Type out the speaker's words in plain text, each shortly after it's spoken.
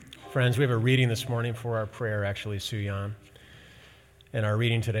Friends, we have a reading this morning for our prayer, actually, Suyan. And our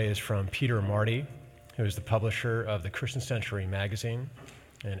reading today is from Peter Marty, who is the publisher of the Christian Century magazine,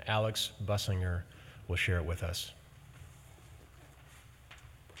 and Alex Bussinger will share it with us.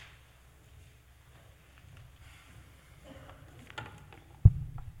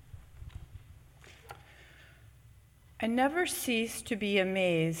 I never cease to be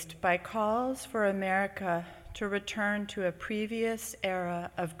amazed by calls for America to return to a previous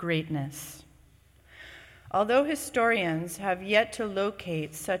era of greatness. Although historians have yet to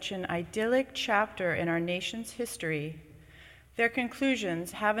locate such an idyllic chapter in our nation's history, their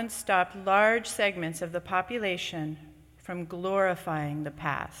conclusions haven't stopped large segments of the population from glorifying the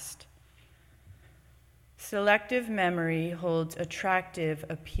past. Selective memory holds attractive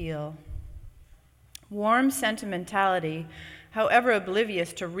appeal. Warm sentimentality, however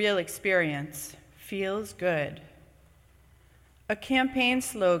oblivious to real experience, feels good. A campaign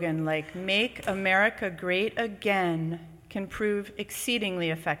slogan like "Make America Great Again" can prove exceedingly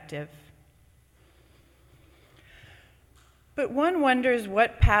effective. But one wonders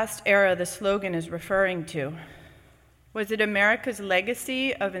what past era the slogan is referring to. Was it America's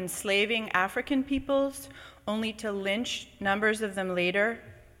legacy of enslaving African peoples, only to lynch numbers of them later?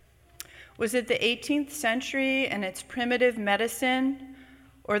 Was it the 18th century and its primitive medicine,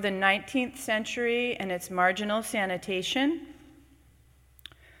 or the 19th century and its marginal sanitation?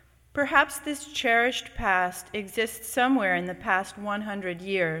 Perhaps this cherished past exists somewhere in the past 100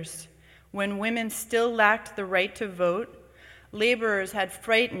 years, when women still lacked the right to vote, laborers had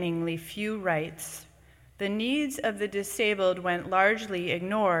frighteningly few rights, the needs of the disabled went largely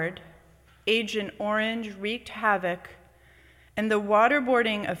ignored, Agent Orange wreaked havoc, and the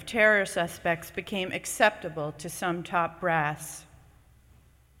waterboarding of terror suspects became acceptable to some top brass.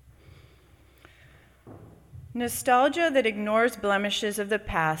 Nostalgia that ignores blemishes of the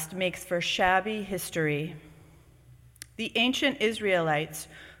past makes for shabby history. The ancient Israelites,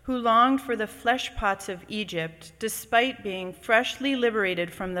 who longed for the flesh pots of Egypt despite being freshly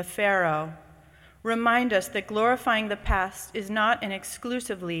liberated from the Pharaoh, remind us that glorifying the past is not an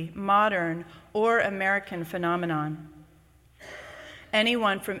exclusively modern or American phenomenon.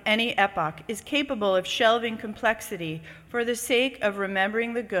 Anyone from any epoch is capable of shelving complexity for the sake of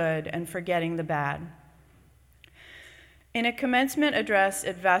remembering the good and forgetting the bad. In a commencement address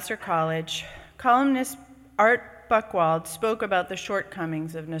at Vassar College, columnist Art Buchwald spoke about the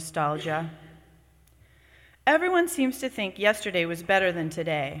shortcomings of nostalgia. Everyone seems to think yesterday was better than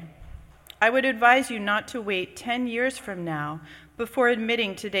today. I would advise you not to wait 10 years from now before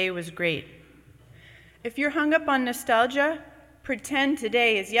admitting today was great. If you're hung up on nostalgia, pretend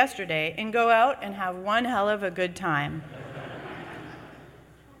today is yesterday and go out and have one hell of a good time.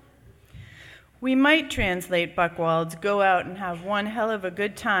 We might translate Buchwald's "go out and have one hell of a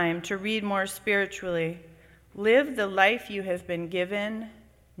good time" to read more spiritually, live the life you have been given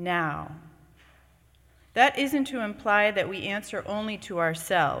now. That isn't to imply that we answer only to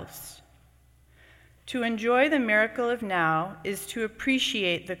ourselves. To enjoy the miracle of now is to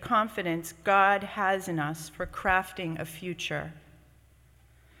appreciate the confidence God has in us for crafting a future.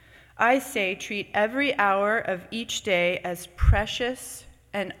 I say treat every hour of each day as precious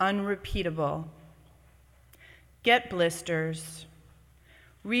and unrepeatable. Get blisters.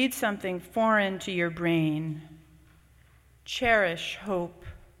 Read something foreign to your brain. Cherish hope.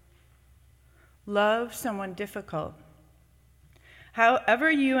 Love someone difficult. However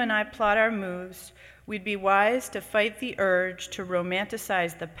you and I plot our moves, we'd be wise to fight the urge to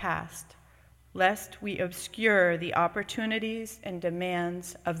romanticize the past, lest we obscure the opportunities and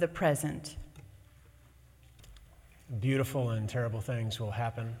demands of the present. Beautiful and terrible things will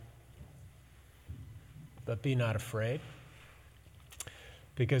happen, but be not afraid,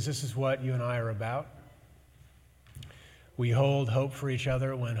 because this is what you and I are about. We hold hope for each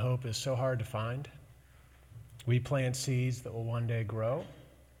other when hope is so hard to find. We plant seeds that will one day grow.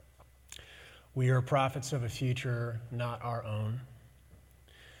 We are prophets of a future not our own.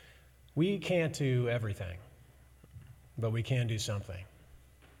 We can't do everything, but we can do something.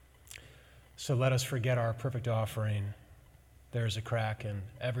 So let us forget our perfect offering. There's a crack in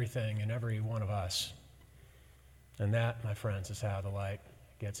everything and every one of us. And that, my friends, is how the light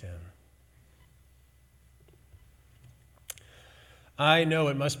gets in. I know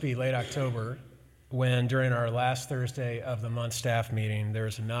it must be late October when, during our last Thursday of the month staff meeting, there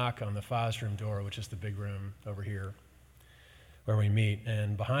was a knock on the FOS room door, which is the big room over here where we meet,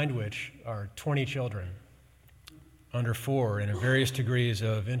 and behind which are 20 children under 4 in various degrees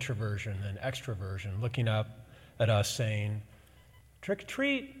of introversion and extroversion, looking up at us saying, "Trick or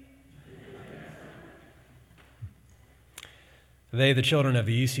treat." They, the children of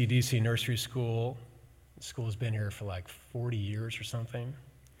the ECDC nursery school, the school has been here for like 40 years or something,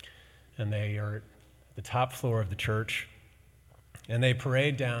 and they are at the top floor of the church, and they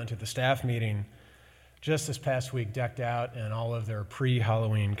parade down to the staff meeting just this past week decked out in all of their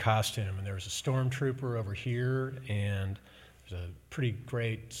pre-Halloween costume. And there was a stormtrooper over here, and there's a pretty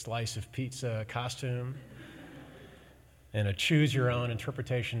great slice of pizza costume, and a choose-your-own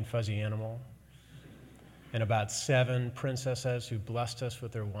interpretation fuzzy animal, and about 7 princesses who blessed us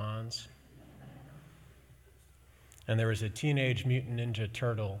with their wands. And there was a teenage mutant ninja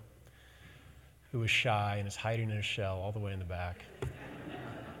turtle who was shy and is hiding in a shell all the way in the back.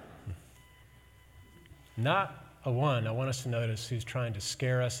 Not a one, I want us to notice, who's trying to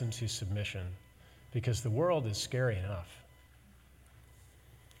scare us into submission, because the world is scary enough.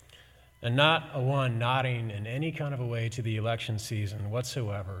 And not a one nodding in any kind of a way to the election season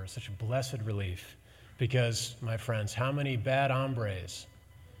whatsoever. Such a blessed relief. Because, my friends, how many bad hombres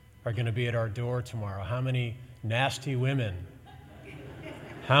are going to be at our door tomorrow? How many nasty women?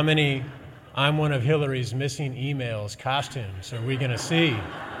 How many I'm one of Hillary's missing emails costumes are we going to see?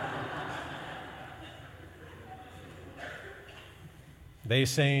 They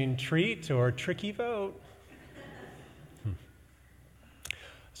saying treat or tricky vote?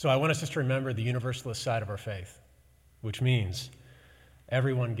 So I want us just to remember the universalist side of our faith, which means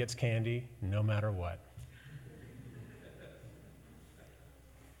everyone gets candy no matter what.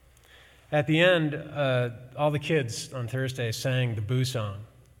 At the end, all the kids on Thursday sang the Boo song.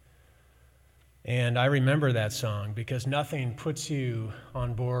 And I remember that song because nothing puts you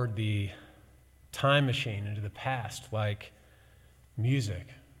on board the time machine into the past like music.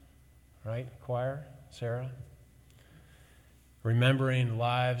 Right, choir, Sarah? Remembering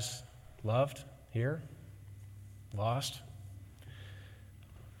lives loved here, lost.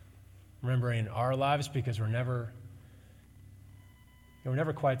 Remembering our lives because we're never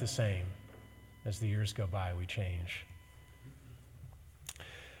quite the same. As the years go by, we change.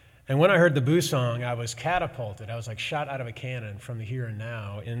 And when I heard the Boo song, I was catapulted. I was like shot out of a cannon from the here and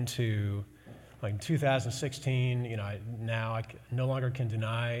now into like 2016. Now I no longer can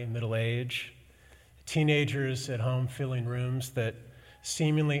deny middle age. Teenagers at home filling rooms that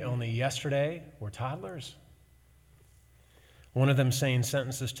seemingly only yesterday were toddlers. One of them saying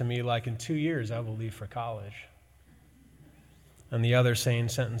sentences to me like, in 2 years I will leave for college. And the other saying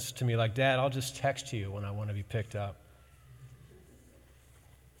sentence to me like, Dad, I'll just text you when I want to be picked up.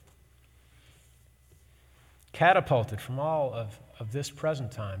 Catapulted from all of this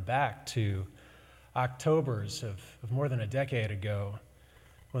present time back to Octobers of more than a decade ago,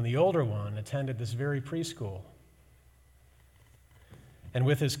 when the older one attended this very preschool. And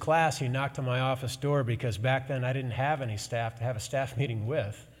with his class, he knocked on my office door because back then I didn't have any staff to have a staff meeting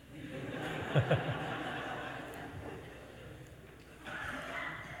with.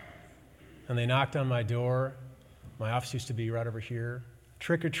 And they knocked on my door. My office used to be right over here.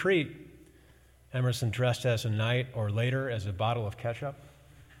 Trick or treat. Emerson dressed as a knight, or later as a bottle of ketchup.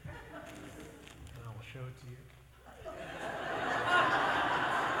 And I will show it to you.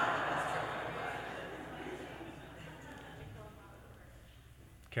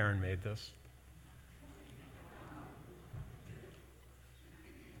 Karen made this.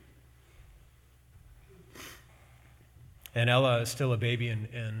 And Ella is still a baby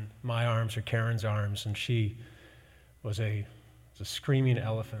in my arms or Karen's arms, and she was a screaming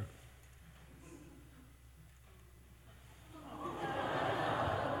elephant.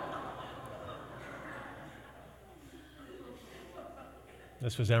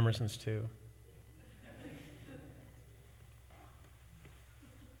 This was Emerson's too.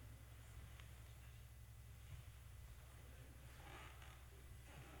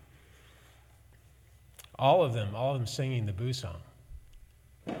 All of them singing the Boo song.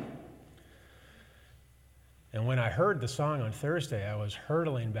 And when I heard the song on Thursday, I was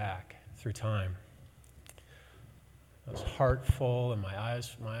hurtling back through time. I was heart full and my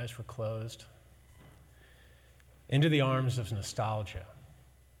eyes were closed. Into the arms of nostalgia.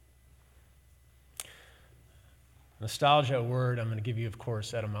 Nostalgia, a word I'm going to give you, of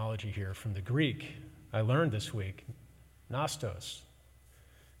course, etymology here from the Greek. I learned this week, nostos,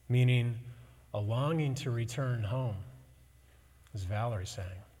 meaning a longing to return home, as Valerie sang.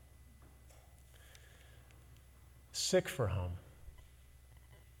 Sick for home.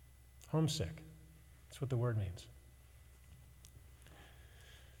 Homesick. That's what the word means.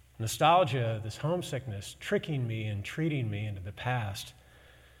 Nostalgia, this homesickness, tricking me and treating me into the past.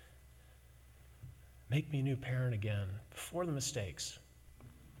 Make me a new parent again, before the mistakes.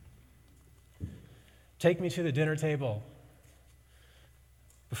 Take me to the dinner table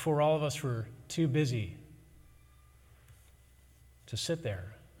before all of us were too busy to sit there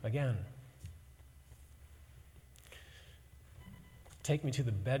again. Take me to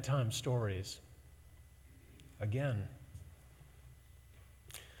the bedtime stories again.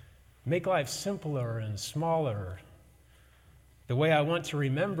 Make life simpler and smaller, the way I want to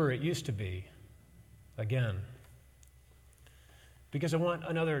remember it used to be, again. Because I want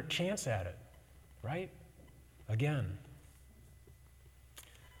another chance at it, right? Again.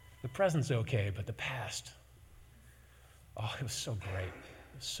 The present's okay, but the past, oh, it was so great.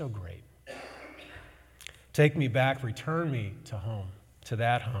 It was so great. Take me back, return me to home, to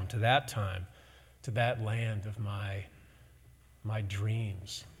that time, to that land of my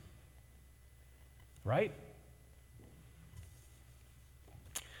dreams. Right?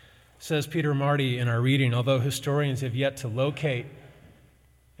 Says Peter Marty in our reading, although historians have yet to locate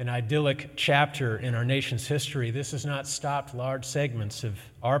an idyllic chapter in our nation's history, this has not stopped large segments of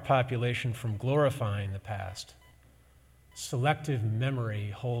our population from glorifying the past. Selective memory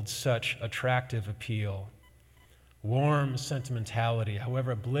holds such attractive appeal. Warm sentimentality,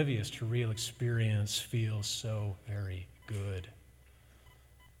 however oblivious to real experience, feels so very good.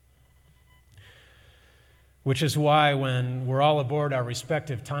 Which is why when we're all aboard our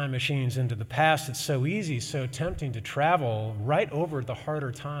respective time machines into the past, it's so easy, so tempting to travel right over the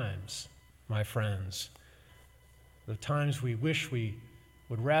harder times, my friends. The times we wish we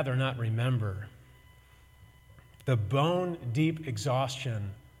would rather not remember. The bone-deep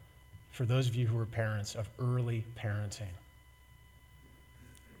exhaustion, for those of you who are parents, of early parenting.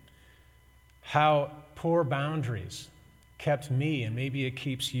 How poor boundaries kept me, and maybe it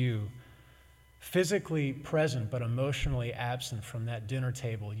keeps you, physically present but emotionally absent from that dinner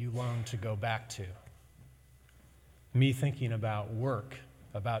table you long to go back to. Me thinking about work,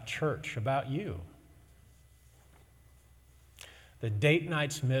 about church, about you. The date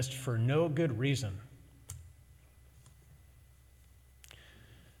nights missed for no good reason.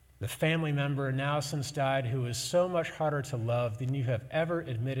 The family member now since died who is so much harder to love than you have ever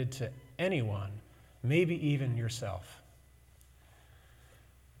admitted to anyone, maybe even yourself.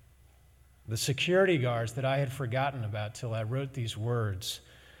 The security guards that I had forgotten about till I wrote these words,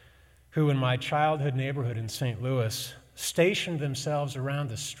 who in my childhood neighborhood in St. Louis stationed themselves around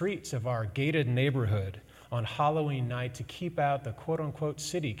the streets of our gated neighborhood on Halloween night to keep out the quote-unquote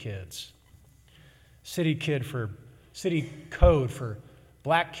city kids. City code for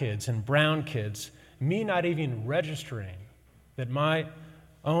black kids and brown kids, me not even registering that my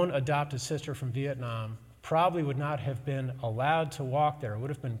own adopted sister from Vietnam probably would not have been allowed to walk there, would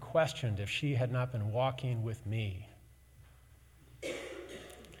have been questioned if she had not been walking with me.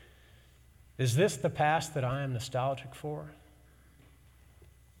 Is this the past that I am nostalgic for?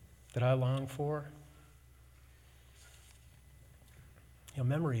 That I long for? You know,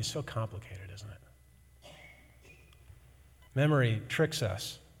 memory is so complicated, isn't it? Memory tricks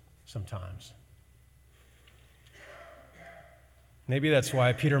us sometimes. Maybe that's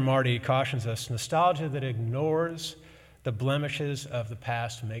why Peter Marty cautions us, nostalgia that ignores the blemishes of the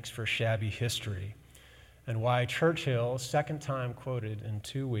past makes for shabby history. And why Churchill, second time quoted in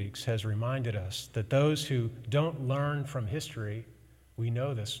 2 weeks, has reminded us that those who don't learn from history, we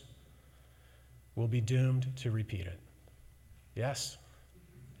know this, will be doomed to repeat it. Yes?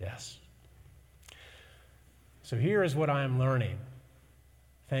 Yes. So here is what I am learning.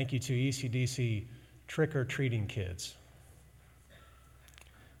 Thank you to ECDC trick-or-treating kids.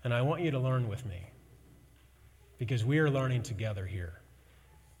 And I want you to learn with me, because we are learning together here.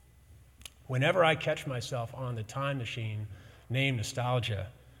 Whenever I catch myself on the time machine named nostalgia,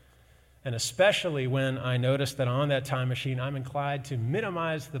 and especially when I notice that on that time machine I'm inclined to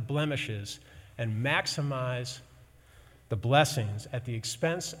minimize the blemishes and maximize the blessings at the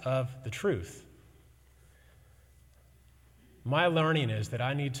expense of the truth, my learning is that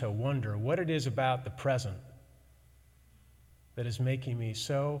I need to wonder what it is about the present that is making me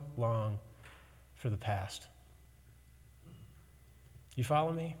so long for the past. You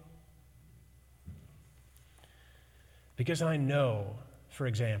follow me? Because I know, for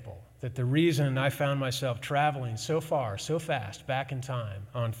example, that the reason I found myself traveling so far, so fast, back in time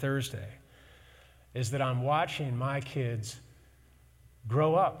on Thursday, is that I'm watching my kids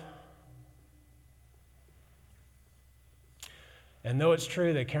grow up. And though it's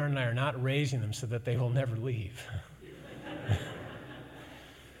true that Karen and I are not raising them so that they will never leave,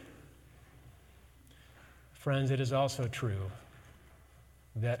 friends, it is also true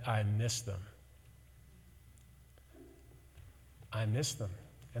that I miss them. I miss them,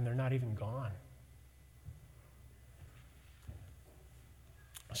 and they're not even gone.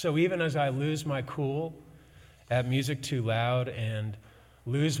 So even as I lose my cool at music too loud and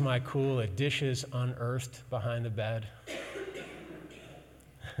lose my cool at dishes unearthed behind the bed,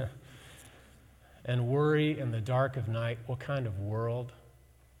 and worry in the dark of night what kind of world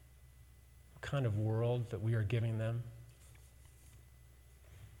that we are giving them.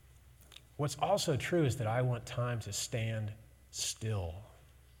 What's also true is that I want time to stand still.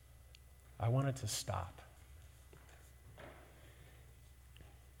 I want it to stop.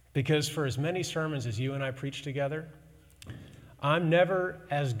 Because for as many sermons as you and I preach together, I'm never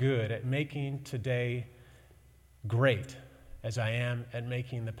as good at making today great as I am at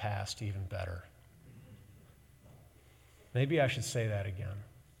making the past even better. Maybe I should say that again.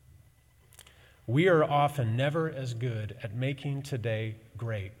 We are often never as good at making today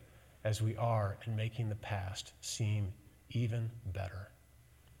great as we are at making the past seem even better.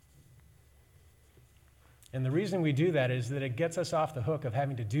 And the reason we do that is that it gets us off the hook of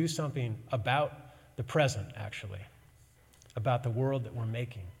having to do something about the present, actually, about the world that we're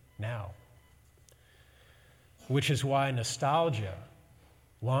making now. Which is why nostalgia,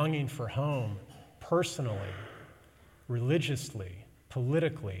 longing for home, personally, religiously,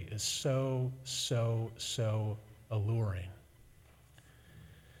 politically, is so alluring.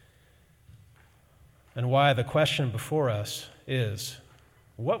 And why the question before us is,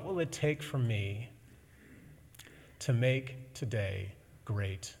 what will it take for me to make today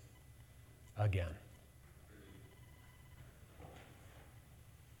great again?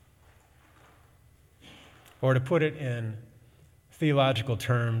 Or to put it in theological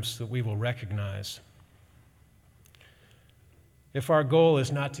terms that we will recognize, if our goal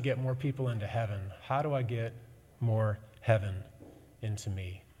is not to get more people into heaven, how do I get more heaven into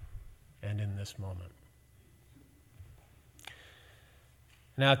me and in this moment?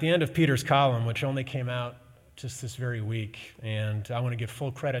 Now, at the end of Peter's column, which only came out just this very week, and I want to give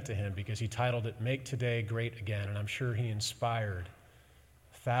full credit to him because he titled it, Make Today Great Again, and I'm sure he inspired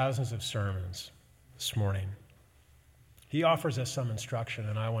thousands of sermons this morning. He offers us some instruction,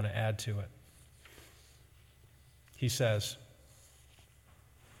 and I want to add to it. He says,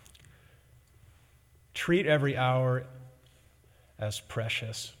 treat every hour as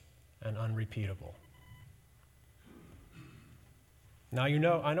precious and unrepeatable. Now,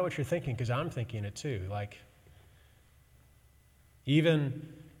 I know what you're thinking because I'm thinking it too. Like, even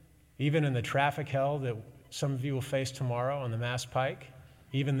in the traffic hell that some of you will face tomorrow on the Mass Pike,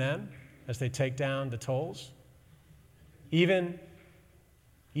 even then, as they take down the tolls, even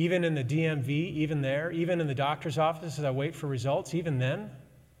in the DMV, even there, even in the doctor's office as I wait for results, even then,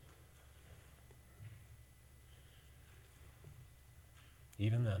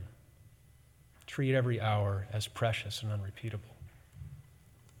 treat every hour as precious and unrepeatable.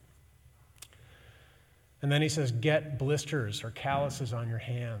 And then he says, get blisters or calluses on your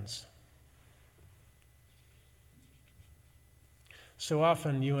hands. So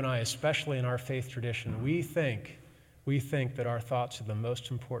often, you and I, especially in our faith tradition, we think that our thoughts are the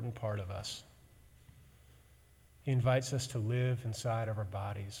most important part of us. He invites us to live inside of our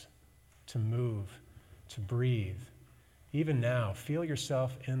bodies, to move, to breathe. Even now, feel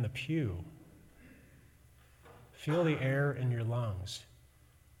yourself in the pew. Feel the air in your lungs.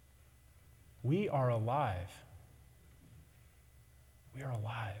 We are alive. We are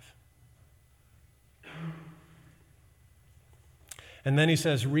alive. And then he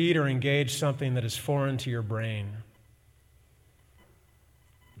says, read or engage something that is foreign to your brain.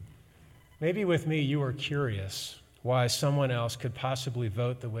 Maybe with me you are curious why someone else could possibly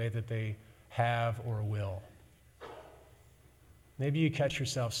vote the way that they have or will. Maybe you catch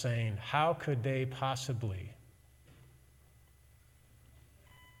yourself saying, how could they possibly?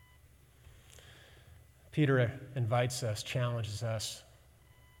 Peter invites us, challenges us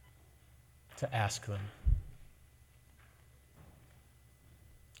to ask them,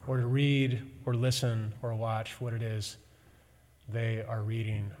 or to read or listen or watch what it is they are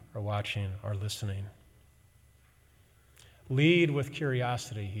reading or watching or listening. Lead with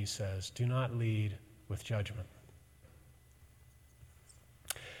curiosity, he says. Do not lead with judgment.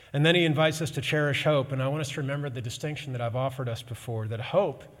 And then he invites us to cherish hope, and I want us to remember the distinction that I've offered us before, that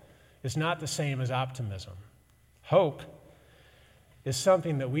hope is not the same as optimism. Hope is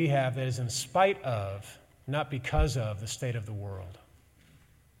something that we have that is in spite of, not because of, the state of the world.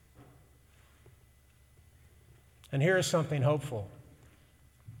 And here is something hopeful.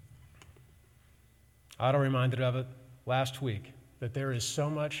 Otto reminded of it last week, that there is so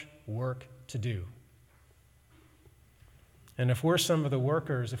much work to do. And if we're some of the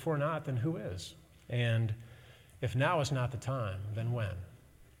workers, if we're not, then who is? And if now is not the time, then when?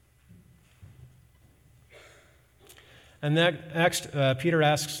 And next, Peter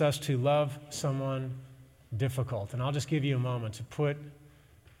asks us to love someone difficult. And I'll just give you a moment to put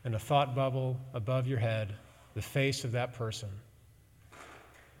in a thought bubble above your head the face of that person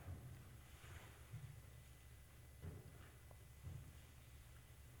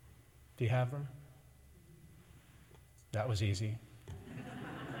Do you have them? That was easy.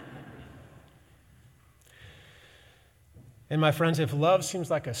 And my friends, if love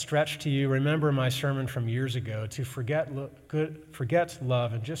seems like a stretch to you, remember my sermon from years ago to forget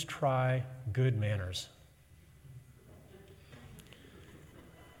love and just try good manners.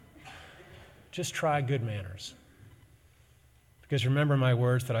 Just try good manners. Because remember my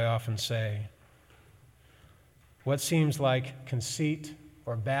words that I often say, what seems like conceit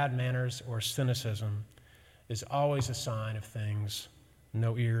or bad manners or cynicism is always a sign of things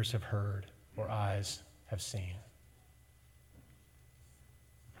no ears have heard or eyes have seen.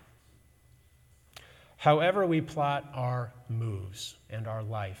 However we plot our moves and our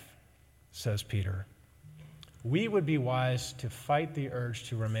life, says Peter, we would be wise to fight the urge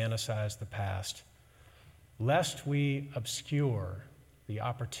to romanticize the past, lest we obscure the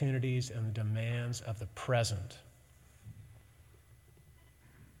opportunities and the demands of the present.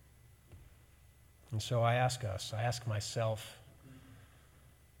 And so I ask myself,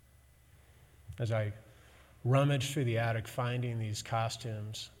 as I rummage through the attic finding these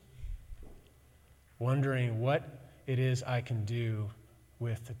costumes, wondering what it is I can do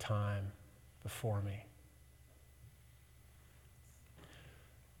with the time before me.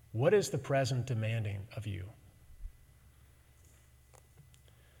 What is the present demanding of you?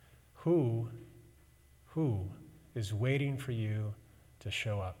 Who is waiting for you to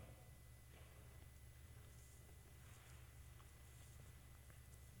show up?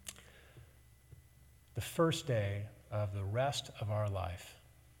 The first day of the rest of our life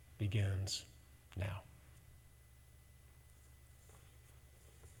begins now.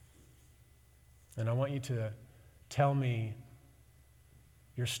 And I want you to tell me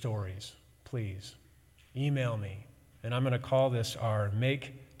your stories, please. Email me. And I'm going to call this our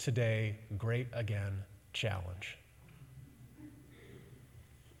Make Today Great Again challenge.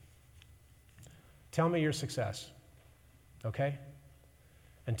 Tell me your success, okay?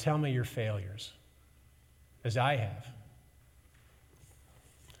 And tell me your failures, as I have.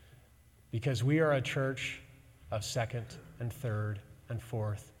 Because we are a church of second and third and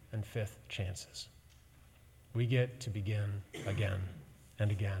fourth and fifth chances. We get to begin again and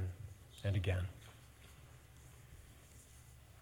again and again.